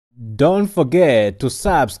Don't forget to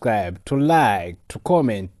subscribe, to like, to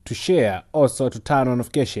comment, to share, also to turn on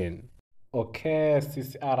notification. Okay,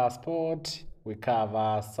 CCR Sport, we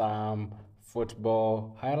cover some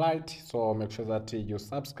football highlight, so make sure that you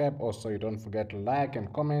subscribe. Also, you don't forget to like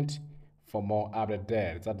and comment for more update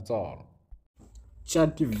there. That's all.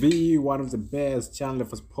 Chat TV, one of the best channels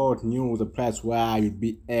for sport news, a place where you'll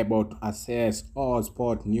be able to access all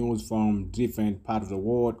sport news from different parts of the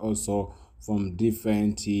world, also from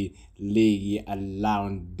different league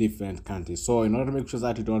around different countries. So in order to make sure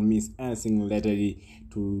that you don't miss anything related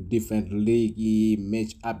to different league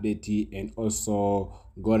match update and also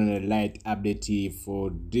golden light update for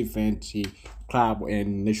different club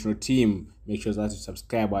and national team, make sure that you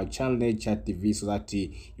subscribe our channel Chat TV so that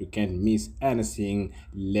you can't miss anything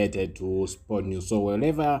related to sport news. So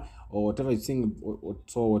wherever or whatever you think,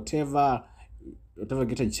 so whatever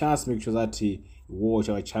get a chance, make sure that you watch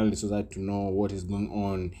our channel so that you know what is going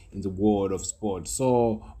on in the world of sport.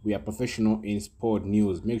 So we are professional in sport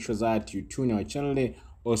news. Make sure that you tune our channel.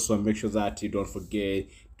 Also make sure that you don't forget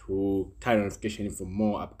to turn on notification for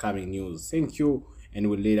more upcoming news. Thank you, and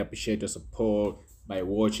we really appreciate your support by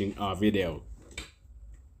watching our video.